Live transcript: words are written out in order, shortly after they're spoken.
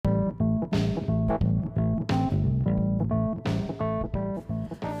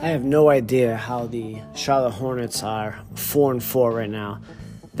I have no idea how the Charlotte Hornets are 4-4 right now.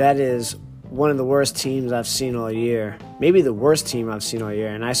 That is one of the worst teams I've seen all year. Maybe the worst team I've seen all year,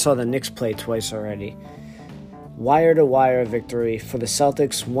 and I saw the Knicks play twice already. Wire-to-wire victory for the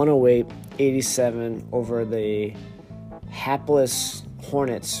Celtics, 108-87 over the hapless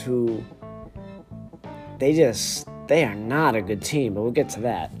Hornets, who they are not a good team, but we'll get to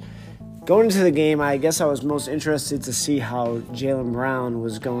that. Going into the game, I guess I was most interested to see how Jaylen Brown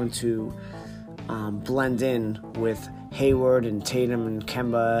was going to blend in with Hayward and Tatum and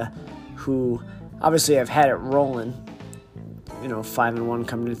Kemba, who obviously have had it rolling. 5-1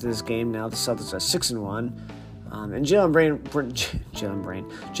 coming into this game. Now the Celtics are 6-1. And Jaylen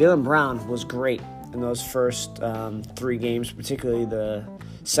Brown was great in those first 3 games, particularly the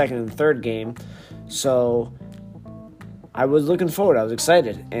second and third game. So I was looking forward. I was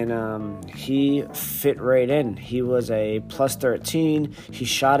excited, and he fit right in. He was a plus 13. He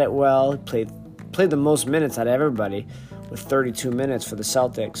shot it well. He played the most minutes out of everybody with 32 minutes for the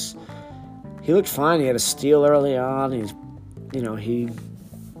Celtics. He looked fine. He had a steal early on. He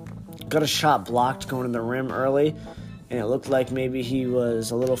got a shot blocked going to the rim early, and it looked like maybe he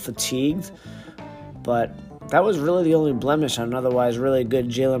was a little fatigued. But that was really the only blemish on an otherwise really good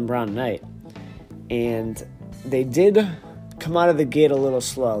Jaylen Brown night. And they did come out of the gate a little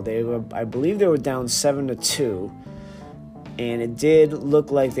slow. I believe they were down 7-2, and it did look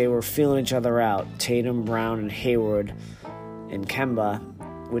like they were feeling each other out, Tatum, Brown, and Hayward, and Kemba,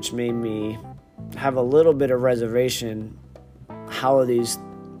 which made me have a little bit of reservation. How are these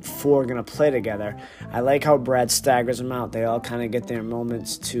 4 going to play together? I like how Brad staggers them out. They all kind of get their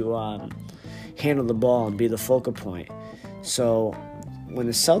moments to handle the ball and be the focal point. So when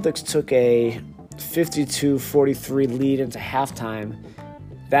the Celtics took a 52-43 lead into halftime,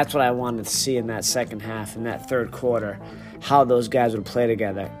 that's what I wanted to see in that second half, in that third quarter, how those guys would play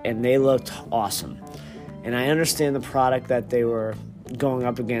together, and they looked awesome. And I understand the product that they were going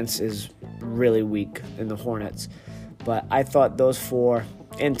up against is really weak in the Hornets, but I thought those 4,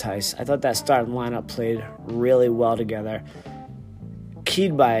 and Tice, I thought that starting lineup played really well together,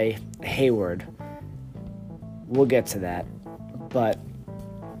 keyed by Hayward. We'll get to that, but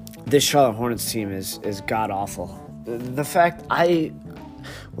this Charlotte Hornets team is god-awful. The fact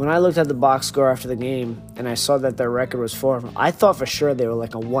when I looked at the box score after the game and I saw that their record was 4, I thought for sure they were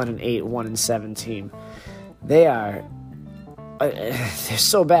like a 1-8, 1-7 team. They're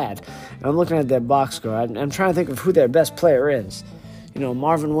so bad. And I'm looking at their box score. I'm trying to think of who their best player is.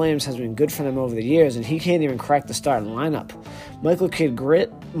 Marvin Williams has been good for them over the years, and he can't even crack the starting lineup.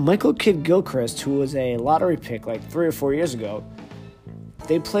 Michael Kidd-Gilchrist, who was a lottery pick like 3 or 4 years ago,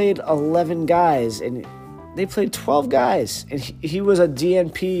 they played 11 guys, and they played 12 guys, and he was a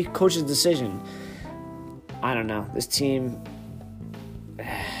DNP coach's decision. I don't know. This team,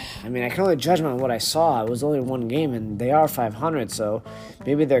 I can only judge them on what I saw. It was only 1 game, and they are 500, so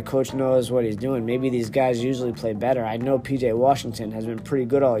maybe their coach knows what he's doing. Maybe these guys usually play better. I know P.J. Washington has been pretty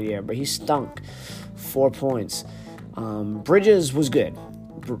good all year, but he stunk. 4 points. Bridges was good.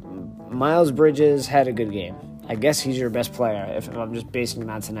 Miles Bridges had a good game. I guess he's your best player if I'm just basing it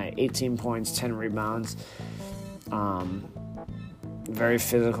on tonight. 18 points, 10 rebounds. Very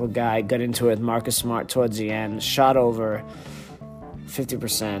physical guy. Got into it with Marcus Smart towards the end. Shot over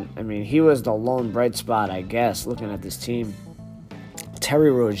 50%. He was the lone bright spot, I guess, looking at this team.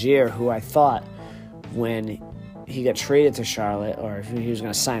 Terry Rozier, who I thought when he got traded to Charlotte, or he was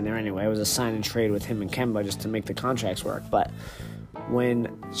going to sign there anyway, it was a sign and trade with him and Kemba just to make the contracts work. But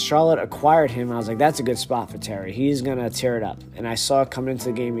when Charlotte acquired him, I was like, that's a good spot for Terry. He's going to tear it up. And I saw coming into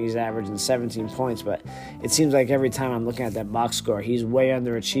the game, he's averaging 17 points, but it seems like every time I'm looking at that box score, he's way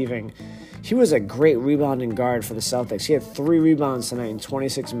underachieving. He was a great rebounding guard for the Celtics. He had 3 rebounds tonight in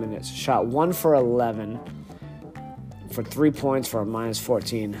 26 minutes. Shot 1 for 11 for 3 points for a minus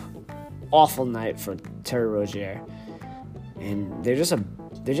 14. Awful night for Terry Rozier. And they're just a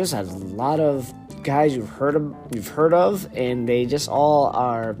lot of guys you've heard of, and they just all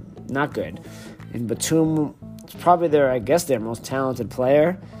are not good. And Batum is probably their most talented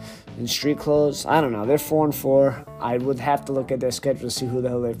player in street clothes. I don't know. They're 4-4. I would have to look at their schedule to see who the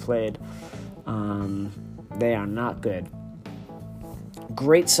hell they've played. They are not good.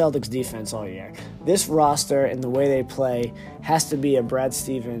 Great Celtics defense all year. This roster and the way they play has to be a Brad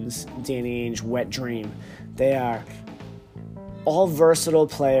Stevens, Danny Ainge wet dream. They are all versatile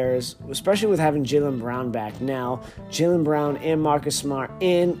players, especially with having Jaylen Brown back now. Jaylen Brown and Marcus Smart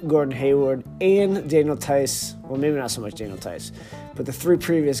and Gordon Hayward and Daniel Tice. Well, maybe not so much Daniel Tice, but the 3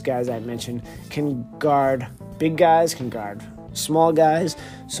 previous guys I mentioned can guard big guys, can guard small guys,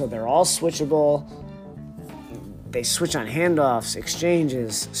 so they're all switchable. they switch on handoffs,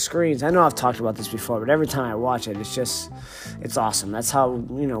 exchanges, screens. I know I've talked about this before, but every time I watch it, it's awesome. That's how,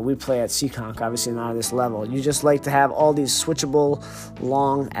 we play at Seekonk, obviously not at this level. You just like to have all these switchable,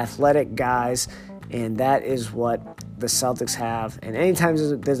 long, athletic guys, and that is what the Celtics have. And anytime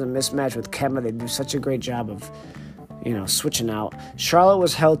there's a mismatch with Kemba, they do such a great job of, switching out. Charlotte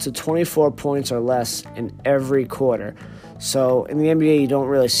was held to 24 points or less in every quarter. So in the NBA, you don't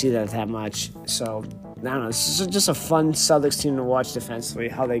really see that much. So I don't know. This is just a fun Celtics team to watch defensively,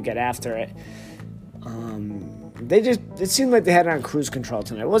 how they get after it. It seemed like they had it on cruise control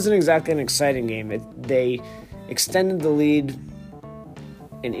tonight. It wasn't exactly an exciting game. They extended the lead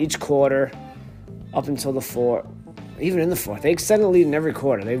in each quarter up until the fourth. Even in the fourth, they extended the lead in every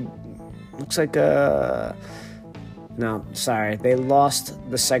quarter. They lost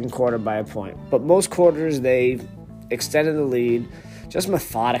the second quarter by a point. But most quarters, they extended the lead just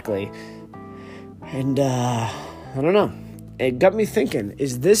methodically. And I don't know. It got me thinking,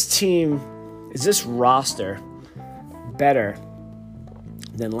 is this roster better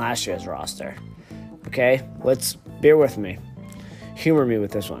than last year's roster? Okay, bear with me. Humor me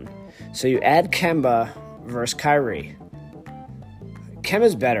with this one. So you add Kemba versus Kyrie.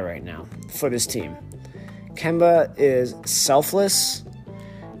 Kemba's better right now for this team. Kemba is selfless.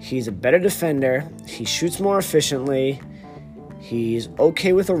 He's a better defender. He shoots more efficiently. He's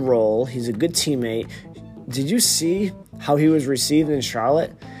okay with a role. He's a good teammate. Did you see how he was received in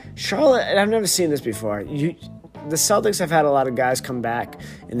Charlotte? And I've never seen this before. The Celtics have had a lot of guys come back,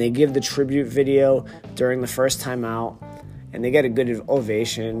 and they give the tribute video during the first time out, and they get a good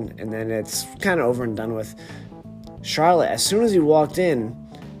ovation, and then it's kind of over and done with. Charlotte, as soon as he walked in,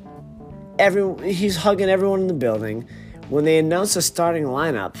 he's hugging everyone in the building. When they announced the starting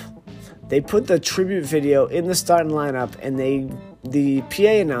lineup, they put the tribute video in the starting lineup, and the PA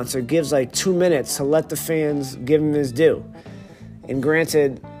announcer gives 2 minutes to let the fans give him his due. And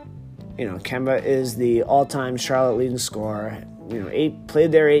granted, Kemba is the all-time Charlotte leading scorer.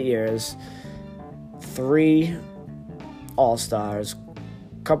 Played there 8 years, 3 All-Stars,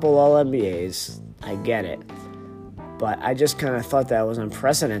 couple All-NBAs. I get it. But I just kind of thought that was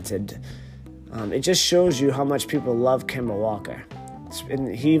unprecedented. It just shows you how much people love Kemba Walker.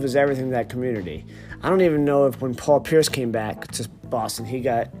 And he was everything to that community. I don't even know if when Paul Pierce came back to Boston, he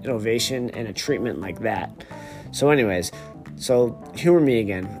got an ovation and a treatment like that. So anyways, humor me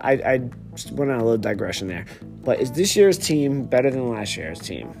again. I just went on a little digression there. But is this year's team better than last year's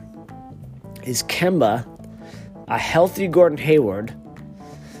team? Is Kemba a healthy Gordon Hayward,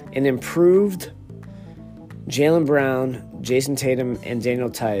 an improved Jaylen Brown, Jason Tatum, and Daniel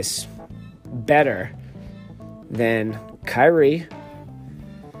Tice better than Kyrie,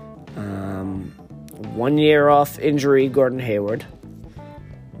 1 year off injury Gordon Hayward,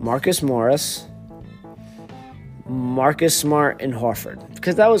 Marcus Morris, Marcus Smart, and Horford?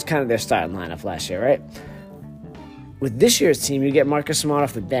 Because that was kind of their starting lineup last year, right? With this year's team, you get Marcus Smart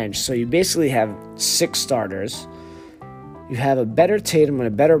off the bench, so you basically have 6 starters. You have a better Tatum and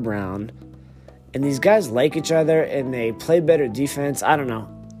a better Brown, and these guys like each other, and they play better defense. I don't know.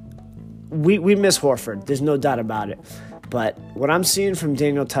 We miss Horford. There's no doubt about it. But what I'm seeing from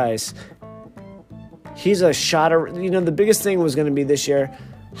Daniel Tice, he's a shotter. The biggest thing was going to be this year,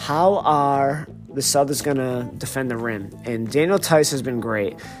 how are the Celtics going to defend the rim? And Daniel Tice has been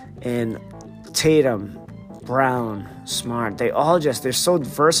great. And Tatum, Brown, Smart, they're so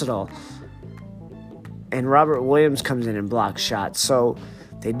versatile. And Robert Williams comes in and blocks shots. So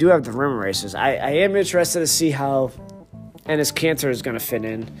they do have the rim racers. I am interested to see how Enes Kanter is going to fit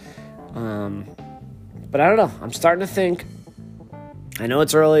in. But I don't know. I'm starting to think. I know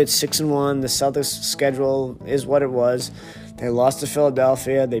it's early. It's 6-1. The Celtics' schedule is what it was. They lost to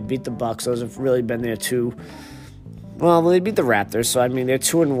Philadelphia. They beat the Bucks. Those have really been their two. Well, they beat the Raptors. So, they're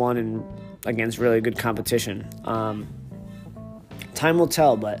 2-1 and against really good competition. Time will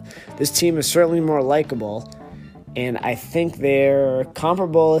tell, but this team is certainly more likable. And I think they're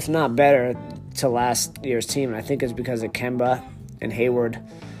comparable, if not better, to last year's team. And I think it's because of Kemba and Hayward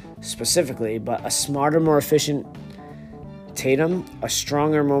specifically, but a smarter, more efficient Tatum, a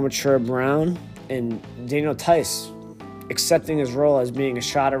stronger, more mature Brown, and Daniel Tice accepting his role as being a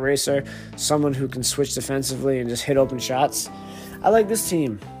shot eraser, someone who can switch defensively and just hit open shots. I like this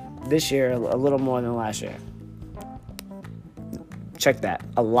team this year a little more than last year. Check that.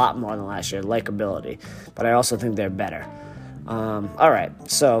 A lot more than last year, likability. But I also think they're better. All right,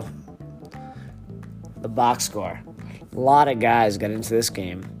 so the box score. A lot of guys got into this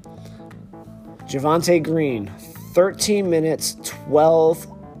game. Javonte Green, 13 minutes, 12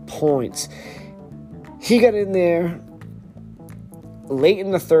 points. He got in there late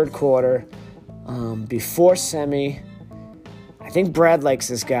in the third quarter, before semi. I think Brad likes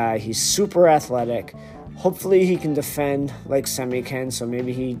this guy. He's super athletic. Hopefully he can defend like Semi can, so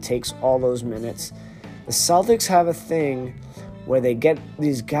maybe he takes all those minutes. The Celtics have a thing where they get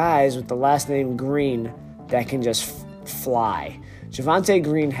these guys with the last name Green that can just fly. Javonte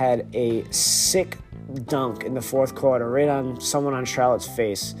Green had a sick dunk in the fourth quarter right on someone on Charlotte's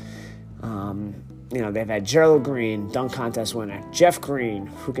face. They've had Gerald Green, dunk contest winner. Jeff Green,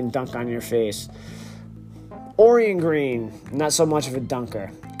 who can dunk on your face. Orion Green, not so much of a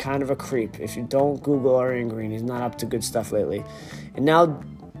dunker, kind of a creep. If you don't Google Orion Green, he's not up to good stuff lately. And now,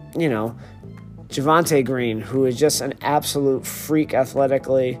 Javonte Green, who is just an absolute freak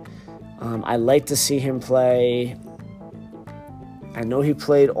athletically. I like to see him play. I know he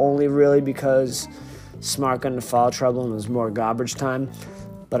played only really because Smart got into foul trouble and it was more garbage time.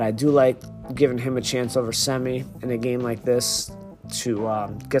 But I do like giving him a chance over Semi in a game like this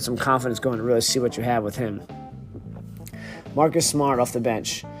to get some confidence going and really see what you have with him. Marcus Smart off the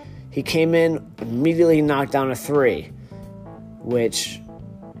bench. He came in, immediately knocked down a three, which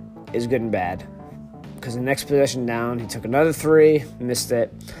is good and bad. Because the next possession down, he took another three, missed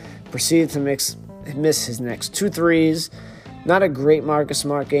it. Proceeded to miss his next 2 threes. Not a great Marcus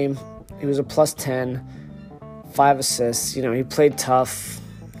Smart game. He was a plus 10, 5 assists. He played tough,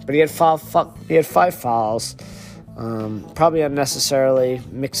 but he had 5 fouls. Probably unnecessarily.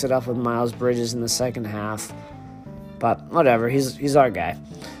 Mix it up with Miles Bridges in the second half. But whatever, he's our guy.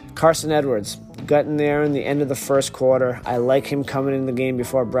 Carson Edwards got in there in the end of the first quarter. I like him coming in the game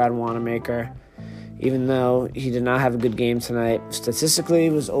before Brad Wanamaker, even though he did not have a good game tonight. Statistically, he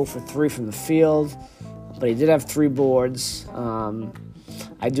was 0 for 3 from the field, but he did have 3 boards.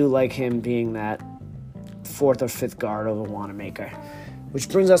 I do like him being that 4th or 5th guard over Wanamaker. Which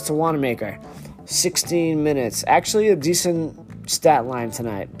brings us to Wanamaker. 16 minutes. Actually, a decent stat line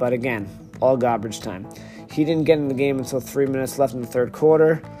tonight, but again, all garbage time. He didn't get in the game until 3 minutes left in the third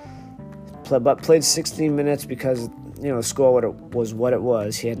quarter, but played 16 minutes because, the score was what it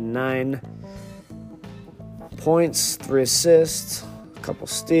was. He had 9 points, 3 assists, a couple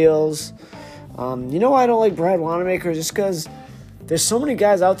steals. Why I don't like Brad Wanamaker? Just because there's so many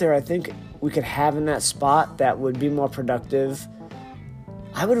guys out there I think we could have in that spot that would be more productive.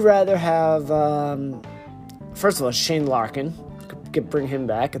 I would rather have, first of all, Shane Larkin. Bring him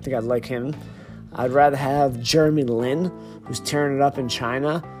back. I think I'd like him. I'd rather have Jeremy Lin, who's tearing it up in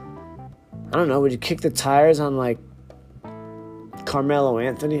China. I don't know, would you kick the tires on, Carmelo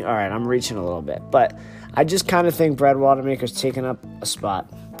Anthony? All right, I'm reaching a little bit. But I just kind of think Brad Wanamaker's taking up a spot.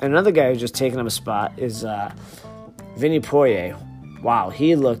 And another guy who's just taking up a spot is Vinny Poirier. Wow,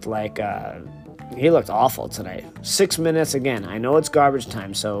 he looked awful tonight. 6 minutes, again. I know it's garbage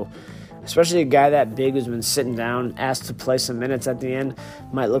time, so especially a guy that big who's been sitting down, asked to play some minutes at the end,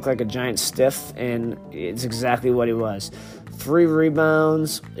 might look like a giant stiff, and it's exactly what he was. 3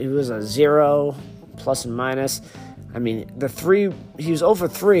 rebounds. He was a 0, plus and minus. I mean, he was 0 for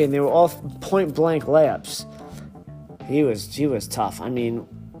 3, and they were all point-blank layups. He was tough. I mean,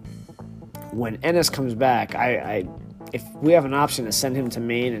 when Ennis comes back, if we have an option to send him to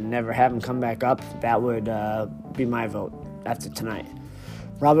Maine and never have him come back up, that would be my vote after tonight.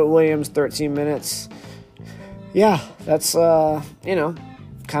 Robert Williams, 13 minutes. Yeah, that's,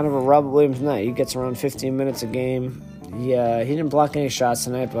 kind of a Robert Williams night. He gets around 15 minutes a game. Yeah, he didn't block any shots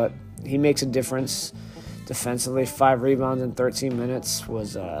tonight, but he makes a difference defensively. 5 rebounds in 13 minutes.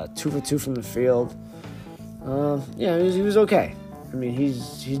 Was 2 for 2 from the field. He was okay. I mean,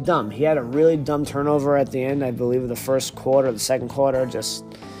 he's dumb. He had a really dumb turnover at the end, I believe, of the first quarter, the second quarter. Just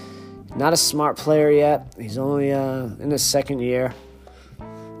not a smart player yet. He's only in his second year.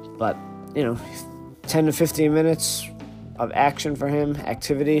 But, 10 to 15 minutes of action for him,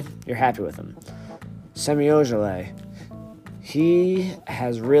 activity, you're happy with him. Semi Ojeleye, he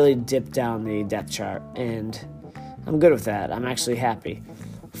has really dipped down the depth chart, and I'm good with that. I'm actually happy.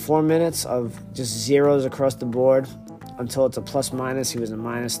 4 minutes of just zeros across the board until it's a plus-minus. He was a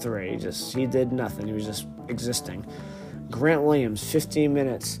 -3. He did nothing. He was just existing. Grant Williams, 15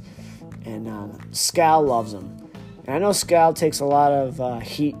 minutes, and Scal loves him. And I know Scal takes a lot of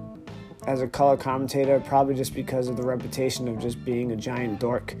heat as a color commentator, probably just because of the reputation of just being a giant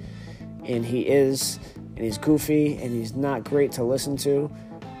dork. And he is, and he's goofy, and he's not great to listen to.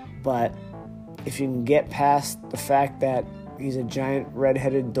 But if you can get past the fact that he's a giant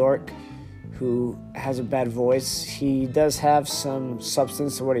redheaded dork who has a bad voice, he does have some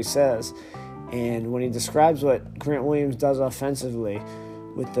substance to what he says. And when he describes what Grant Williams does offensively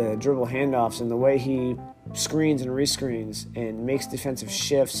with the dribble handoffs and the way he screens and rescreens and makes defensive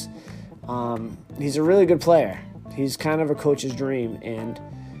shifts, he's a really good player. He's kind of a coach's dream, and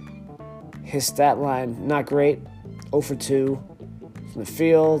His stat line, not great. 0 for 2 from the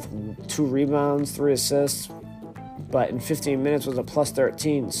field, 2 rebounds, 3 assists. But in 15 minutes was a plus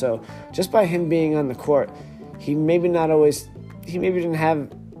 13. So just by him being on the court, he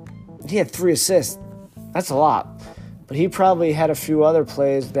had 3 assists. That's a lot. But he probably had a few other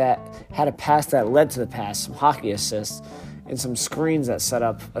plays that had a pass that led to the pass, some hockey assists, and some screens that set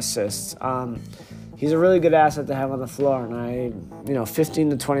up assists. He's a really good asset to have on the floor, and 15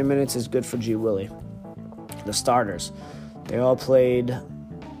 to 20 minutes is good for G. Willie. The starters, they all played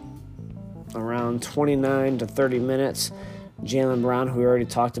around 29 to 30 minutes. Jaylen Brown, who we already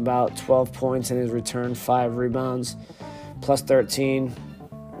talked about, 12 points in his return, 5 rebounds, plus 13.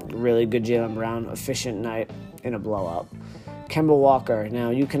 Really good Jaylen Brown, efficient night in a blowout. Kemba Walker,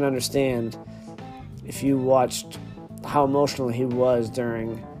 now you can understand if you watched how emotional he was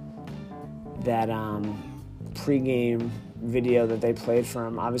during that pregame video that they played for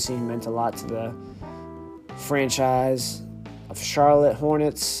him. Obviously, he meant a lot to the franchise of Charlotte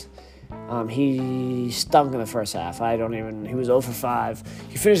Hornets. He stunk in the first half. He was 0 for 5.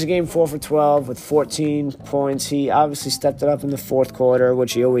 He finished the game 4 for 12 with 14 points. He obviously stepped it up in the fourth quarter,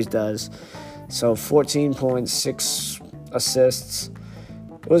 which he always does. So 14 points, 6 assists.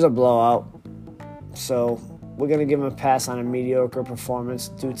 It was a blowout. So we're going to give him a pass on a mediocre performance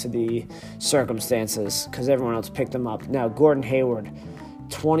due to the circumstances because everyone else picked him up. Now, Gordon Hayward,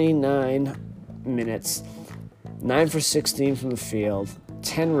 29 minutes, 9 for 16 from the field,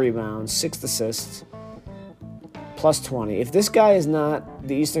 10 rebounds, 6 assists, plus 20. If this guy is not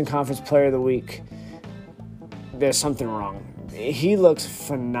the Eastern Conference Player of the Week, there's something wrong. He looks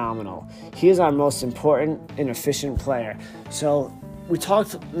phenomenal. He is our most important and efficient player. So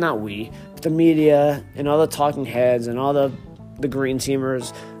the media and all the talking heads and all the green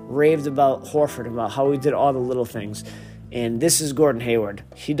teamers raved about Horford, about how he did all the little things. And this is Gordon Hayward.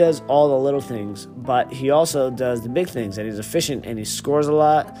 He does all the little things, but he also does the big things, and he's efficient, and he scores a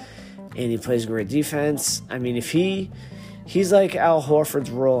lot, and he plays great defense. If he's like Al Horford's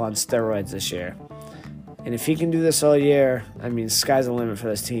role on steroids this year. And if he can do this all year, sky's the limit for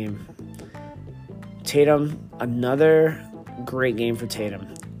this team. Tatum, another great game for Tatum.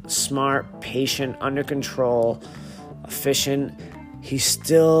 Smart, patient, under control, efficient. He's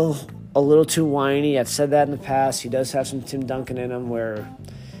still a little too whiny. I've said that in the past. He does have some Tim Duncan in him where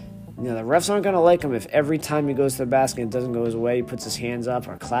the refs aren't going to like him if every time he goes to the basket it doesn't go his way. He puts his hands up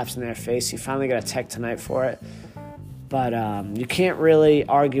or claps in their face. He finally got a tech tonight for it. But you can't really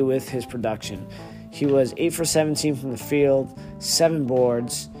argue with his production. He was 8 for 17 from the field, 7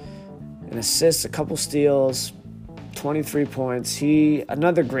 boards, an assist, a couple steals, 23 points.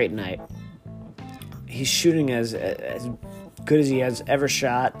 Another great night. He's shooting as good as he has ever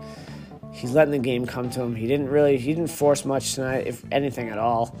shot. He's letting the game come to him. He didn't force much tonight, if anything at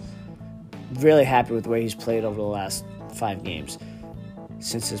all. Really happy with the way he's played over the last 5 games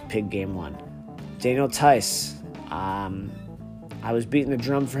since his Pig Game 1. Daniel Tice. I was beating the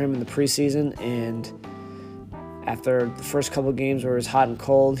drum for him in the preseason, and after the first couple of games where it was hot and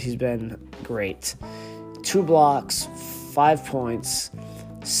cold, he's been great. 2 blocks, 5 points,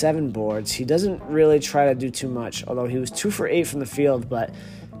 7 boards. He doesn't really try to do too much, although he was 2 for 8 from the field, but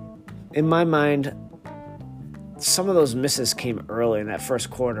in my mind, some of those misses came early in that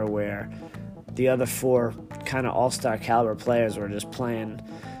first quarter where the other 4 kind of all-star caliber players were just playing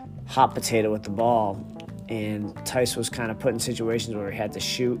hot potato with the ball, and Tice was kind of put in situations where he had to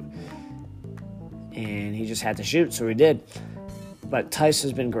shoot, and he just had to shoot, so he did. But Tice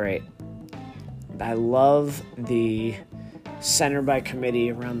has been great. I love the center by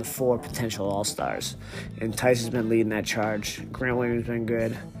committee around the 4 potential all-stars, and Tice has been leading that charge. Grant Williams has been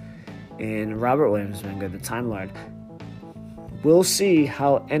good, and Robert Williams has been good, the Time Lord. We'll see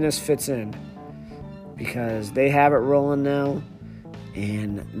how Ennis fits in because they have it rolling now,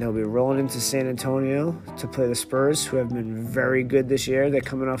 and they'll be rolling into San Antonio to play the Spurs, who have been very good this year. They're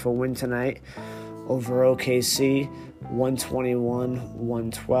coming off a win tonight over OKC,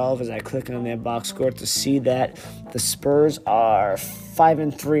 121-112, as I click on their box score to see that the Spurs are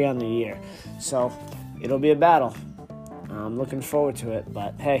 5-3 on the year. So it'll be a battle. I'm looking forward to it,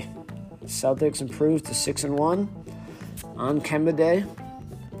 but hey, Celtics improved to 6-1 on Kemba Day.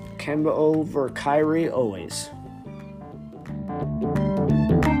 Kemba over Kyrie always.